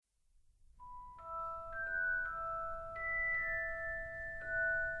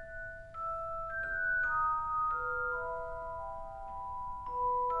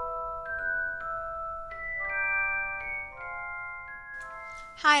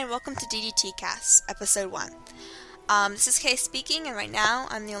Hi, and welcome to DDT Cast, Episode 1. This is Kay speaking, and right now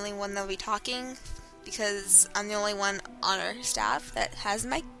I'm the only one that will be talking because I'm the only one on our staff that has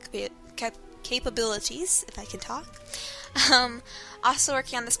mic capabilities, if I can talk. Also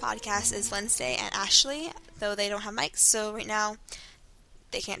working on this podcast is Wednesday and Ashley, though they don't have mics, so right now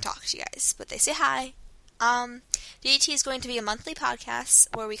they can't talk to you guys, but they say hi. DDT is going to be a monthly podcast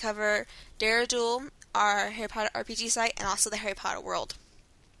where we cover Dare Duel, our Harry Potter RPG site, and also the Harry Potter world.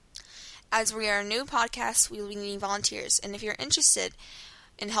 As we are a new podcast, we will be needing volunteers, and if you're interested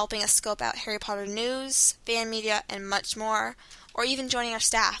in helping us scope out Harry Potter news, fan media, and much more, or even joining our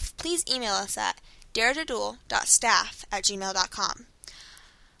staff, please email us at daretoduel.staff@gmail.com.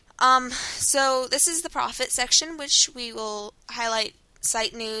 So this is the profit section, which we will highlight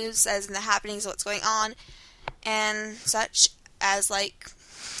site news as in the happenings of what's going on, and such as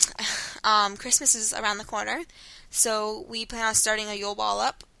Christmas is around the corner, so we plan on starting a Yule Ball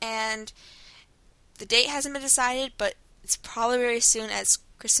up, and the date hasn't been decided, but it's probably very soon as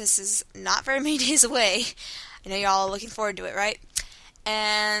Christmas is not very many days away. I know y'all are looking forward to it, right?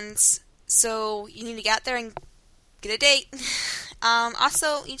 And so you need to get out there and get a date.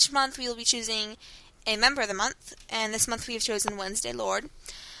 Also, each month we will be choosing a member of the month, and this month we have chosen Wednesday Lord.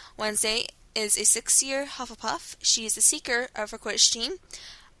 Wednesday is a 6-year Hufflepuff. She is the seeker of her Quidditch team,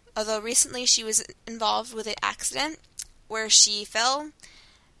 although recently she was involved with an accident where she fell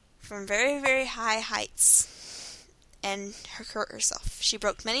from very, very high heights and hurt herself. She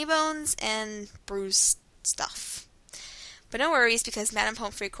broke many bones and bruised stuff. But no worries, because Madame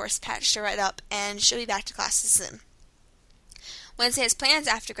Pomfrey, of course, patched her right up, and she'll be back to classes soon. Wednesday has plans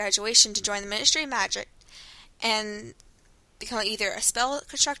after graduation to join the Ministry of Magic and become either a spell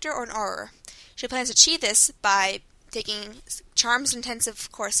constructor or an auror. She plans to achieve this by taking charms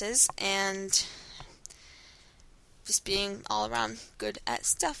intensive courses and just being all around good at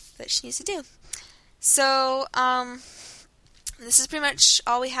stuff that she needs to do. So, this is pretty much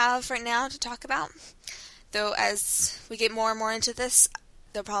all we have right now to talk about. Though as we get more and more into this,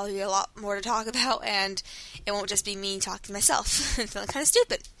 there'll probably be a lot more to talk about, and it won't just be me talking to myself. Feeling kind of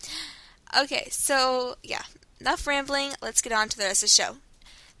stupid. Okay, so, yeah, enough rambling. Let's get on to the rest of the show.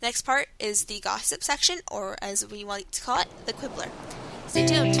 Next part is the gossip section, or as we like to call it, the Quibbler. Stay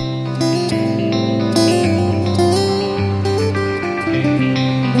tuned.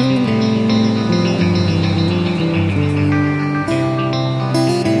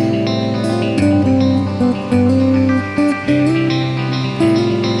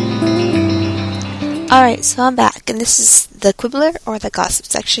 Alright, so I'm back, and this is the Quibbler, or the gossip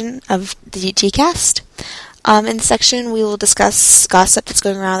section of the DT Cast. In this section, we will discuss gossip that's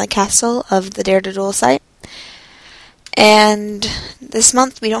going around the castle of the Dare to Duel site. And this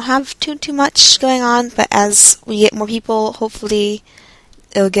month, we don't have too much going on, but as we get more people, hopefully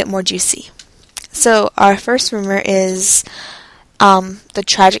it'll get more juicy. So, our first rumor is the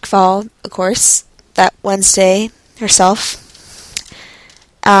tragic fall, of course, that Wednesday herself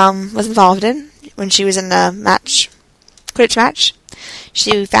was involved in when she was in the Quidditch match.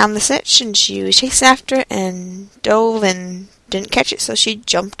 She found the snitch, and she was chasing after it, and dove and didn't catch it, so she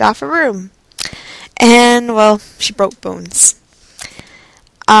jumped off a room. And, well, she broke bones.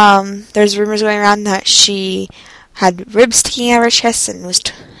 There's rumors going around that she had ribs sticking out of her chest and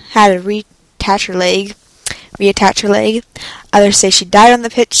had to reattach her leg. Others say she died on the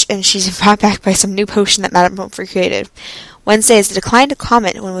pitch, and she's brought back by some new potion that Madame Pomfrey created. Wednesday has declined to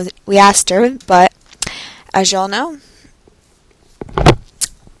comment when we asked her, but as y'all know,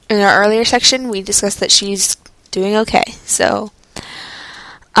 in our earlier section, we discussed that she's doing okay, so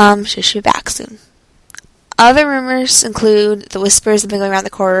she should be back soon. Other rumors include the whispers that have been going around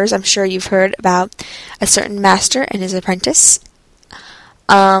the corridors. I'm sure you've heard about a certain master and his apprentice.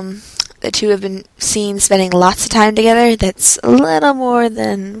 The two have been seen spending lots of time together. That's a little more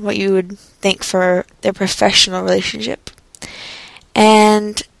than what you would think for their professional relationship.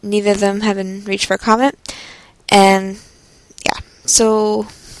 And neither of them have been reached for a comment. And, yeah, so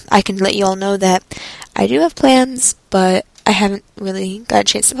I can let you all know that I do have plans, but I haven't really got a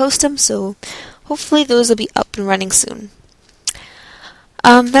chance to post them, so hopefully those will be up and running soon.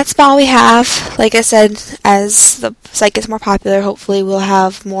 That's about all we have. Like I said, as the site gets more popular, hopefully we'll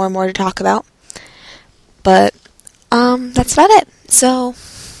have more and more to talk about. But, that's about it. So,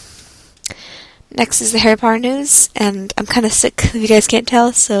 next is the Harry Potter news, and I'm kind of sick, if you guys can't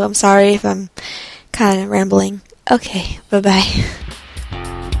tell, so I'm sorry if I'm kind of rambling. Okay, bye-bye.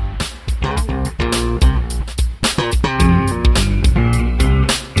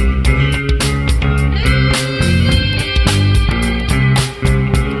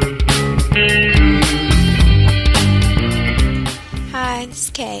 Hi, this is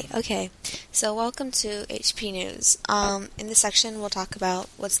Kay. Okay, so welcome to HP News. In this section, we'll talk about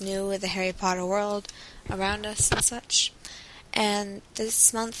what's new with the Harry Potter world around us and such. And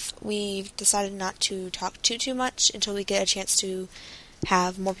this month, we've decided not to talk too much until we get a chance to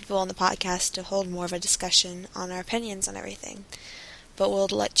have more people on the podcast to hold more of a discussion on our opinions on everything. But we'll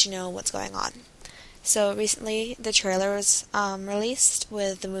let you know what's going on. So recently, the trailer was released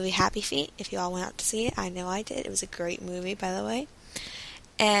with the movie Happy Feet. If you all went out to see it, I know I did. It was a great movie, by the way.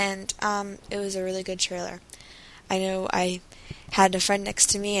 And it was a really good trailer. I know I had a friend next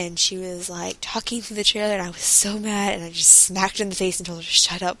to me, and she was like talking through the trailer, and I was so mad, and I just smacked her in the face and told her to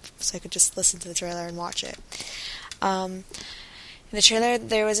shut up so I could just listen to the trailer and watch it. In the trailer,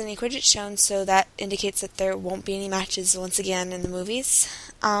 there wasn't any Quidditch shown, so that indicates that there won't be any matches once again in the movies.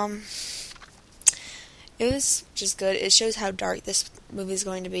 It was just good. It shows how dark this movie is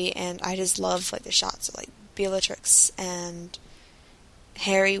going to be, and I just love like the shots of like Bellatrix and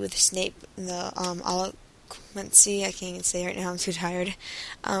Harry with Snape in the eloquency. I can't even say it right now. I'm too tired.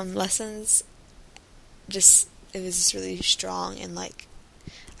 Lessons. Just it was just really strong and like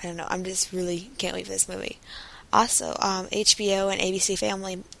I don't know. I'm just really can't wait for this movie. Also, HBO and ABC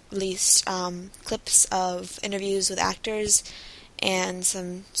Family released clips of interviews with actors and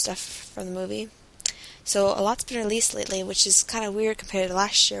some stuff from the movie. So a lot's been released lately, which is kind of weird compared to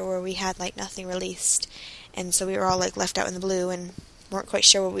last year where we had like nothing released. And so we were all like left out in the blue and weren't quite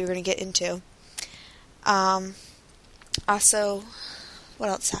sure what we were going to get into. Also, what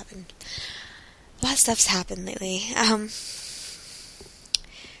else happened? A lot of stuff's happened lately.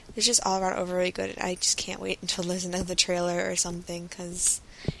 It's just all around over really good. I just can't wait until there's another trailer or something because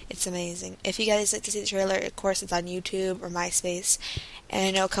it's amazing. If you guys like to see the trailer, of course it's on YouTube or MySpace. And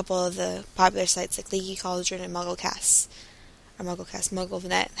I know a couple of the popular sites like Leaky Cauldron and MuggleNet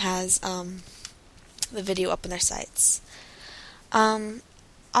has the video up on their sites.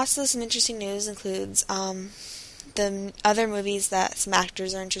 Also, some interesting news includes the other movies that some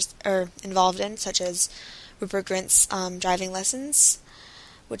actors are involved in, such as Rupert Grint's Driving Lessons,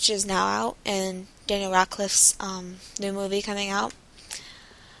 which is now out, and Daniel Radcliffe's new movie coming out,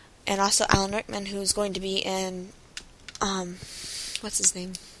 and also Alan Rickman, who's going to be in what's his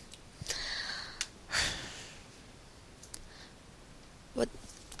name?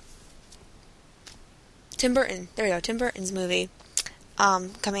 Tim Burton. There we go. Tim Burton's movie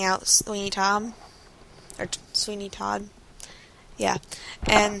coming out. Sweeney Todd. Yeah.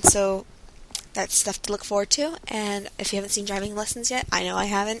 And so that's stuff to look forward to. And if you haven't seen Driving Lessons yet, I know I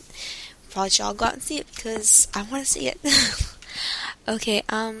haven't. Probably should all go out and see it because I want to see it. Okay.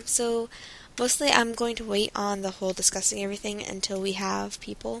 So mostly I'm going to wait on the whole discussing everything until we have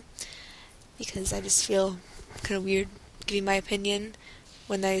people because I just feel kind of weird giving my opinion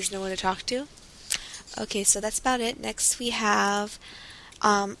when there's no one to talk to. Okay, so that's about it. Next we have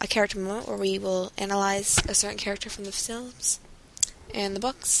a character moment where we will analyze a certain character from the films and the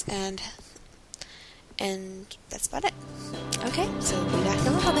books, and that's about it. Okay, so we'll be back in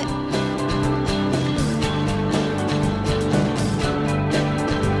a little bit.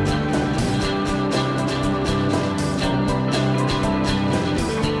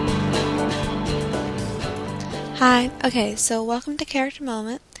 Hi, okay, so welcome to Character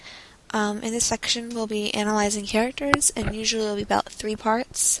Moment. In this section, we'll be analyzing characters, and usually it'll be about 3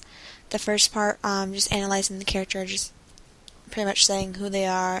 parts. The first part, just analyzing the character, just pretty much saying who they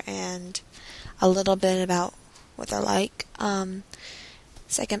are and a little bit about what they're like.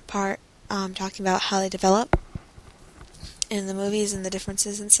 Second part, talking about how they develop in the movies and the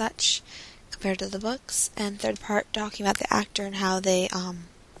differences and such compared to the books. And third part, talking about the actor and how they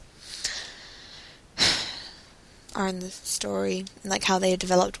are in the story, and like how they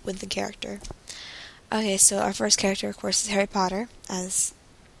developed with the character. Okay, so our first character, of course, is Harry Potter, as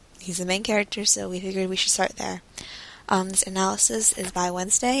he's the main character, so we figured we should start there. This analysis is by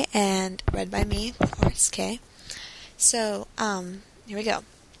Wednesday, and read by me, of course, Kay. So, here we go.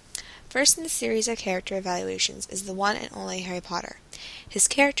 First in the series of character evaluations is the one and only Harry Potter. His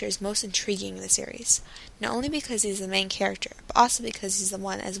character is most intriguing in the series, not only because he's the main character, but also because he's the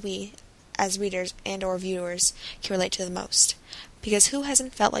one as readers and or viewers can relate to the most. Because who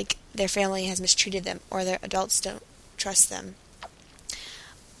hasn't felt like their family has mistreated them, or their adults don't trust them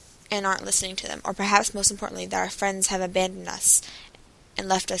and aren't listening to them, or perhaps most importantly that our friends have abandoned us and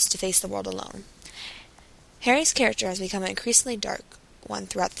left us to face the world alone. Harry's character has become an increasingly dark one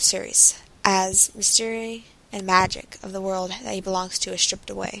throughout the series, as mystery and magic of the world that he belongs to is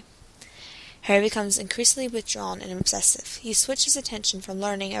stripped away. Harry becomes increasingly withdrawn and obsessive. He switches attention from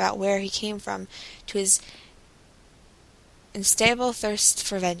learning about where he came from to his insatiable thirst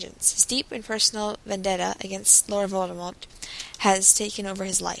for vengeance. His deep and personal vendetta against Lord Voldemort has taken over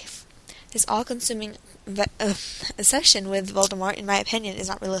his life. His all-consuming obsession with Voldemort, in my opinion, is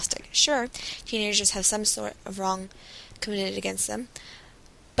not realistic. Sure, teenagers have some sort of wrong committed against them,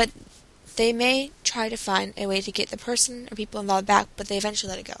 but they may try to find a way to get the person or people involved back, but they eventually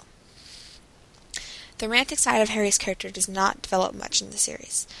let it go. The romantic side of Harry's character does not develop much in the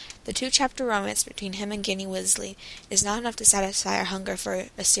series. The 2-chapter romance between him and Ginny Weasley is not enough to satisfy our hunger for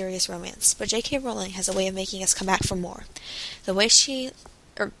a serious romance, but J.K. Rowling has a way of making us come back for more. The way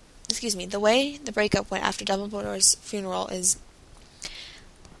the breakup went after Dumbledore's funeral is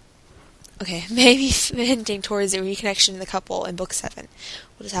maybe hinting towards a reconnection of the couple in Book 7.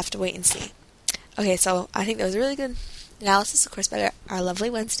 We'll just have to wait and see. Okay, so I think that was a really good analysis, of course, by our lovely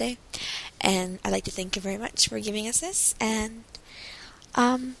Wednesday. And I'd like to thank you very much for giving us this. And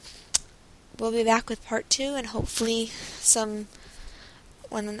we'll be back with part 2 and hopefully someone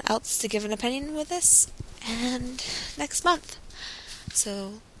else to give an opinion with this. And next month.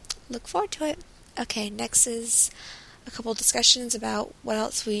 So look forward to it. Okay, next is a couple discussions about what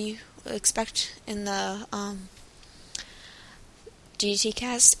else we expect in the DDT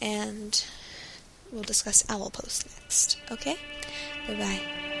cast, and we'll discuss Owl Post next. Okay? Bye-bye.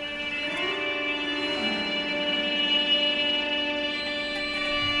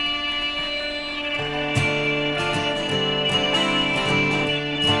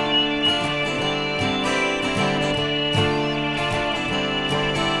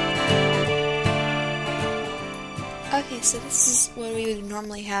 Okay, so this is where we would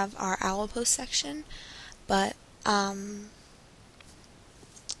normally have our Owl Post section, but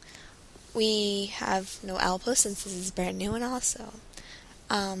we have no Owl Post since this is brand new and all, so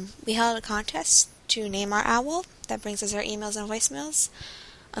we held a contest to name our owl. That brings us our emails and voicemails.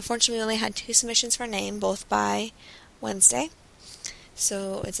 Unfortunately, we only had 2 submissions for a name, both by Wednesday,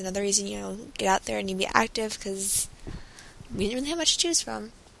 so it's another reason, get out there and you be active, because we didn't really have much to choose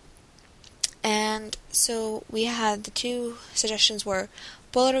from. And so we had the 2 suggestions were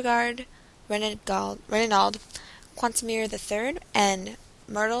Beauregard, Reynald, Quantamir III, and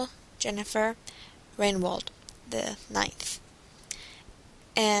Myrtle Jennifer Rainwald the 9th.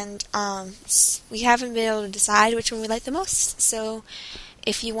 And we haven't been able to decide which one we like the most, so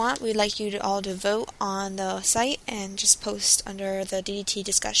if you want, we'd like you to all to vote on the site and just post under the DDT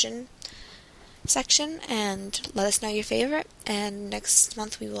discussion section and let us know your favorite, and next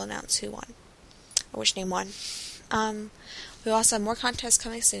month we will announce who won, or which name won. We'll also have more contests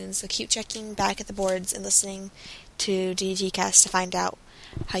coming soon, so keep checking back at the boards and listening to DDT Cast to find out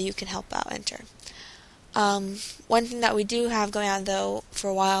how you can help out enter. One thing that we do have going on, though, for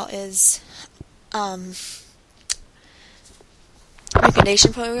a while is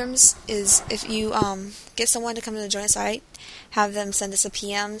recommendation programs. Is if you get someone to come to the join site, have them send us a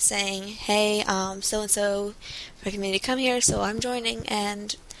PM saying, hey, so-and-so recommended you come here, so I'm joining,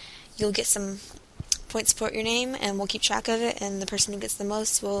 and you'll get some points for your name, and we'll keep track of it, and the person who gets the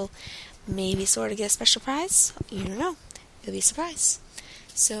most will maybe sort of get a special prize. You don't know. It'll be a surprise.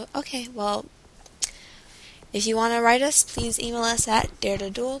 So, okay, well, if you want to write us, please email us at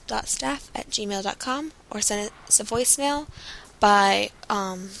daretoduel.staff@gmail.com or send us a voicemail by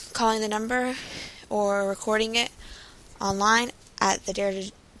calling the number or recording it online at the Dare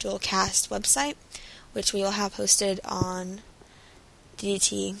to Duel Cast website, which we will have posted on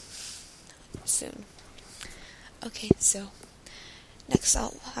DDT soon. Okay, so next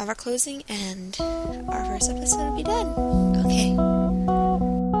I'll have our closing and our first episode will be done. Okay.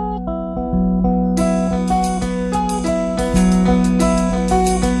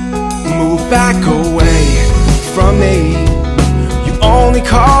 Move back away from me. You only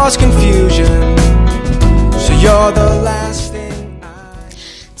cause confusion. So you're the last thing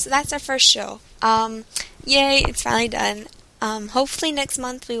So that's our first show. Yay, it's finally done. Hopefully next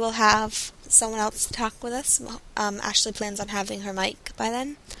month we will have someone else to talk with us. Ashley plans on having her mic by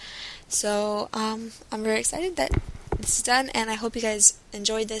then. So, I'm very excited that this is done, and I hope you guys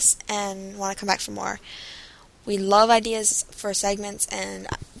enjoyed this and want to come back for more. We love ideas for segments and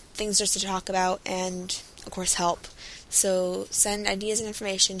things just to talk about and, of course, help. So send ideas and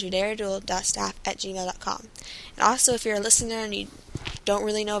information to dareduel.staff@gmail.com. And also, if you're a listener and you don't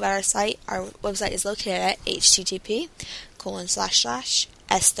really know about our site, our website is located at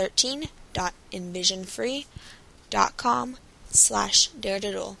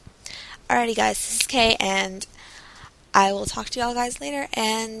http://s13.envisionfree.com/daretoduel. Alrighty guys, this is Kay, and I will talk to y'all guys later,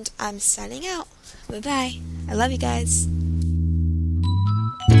 and I'm signing out. Bye-bye. I love you guys.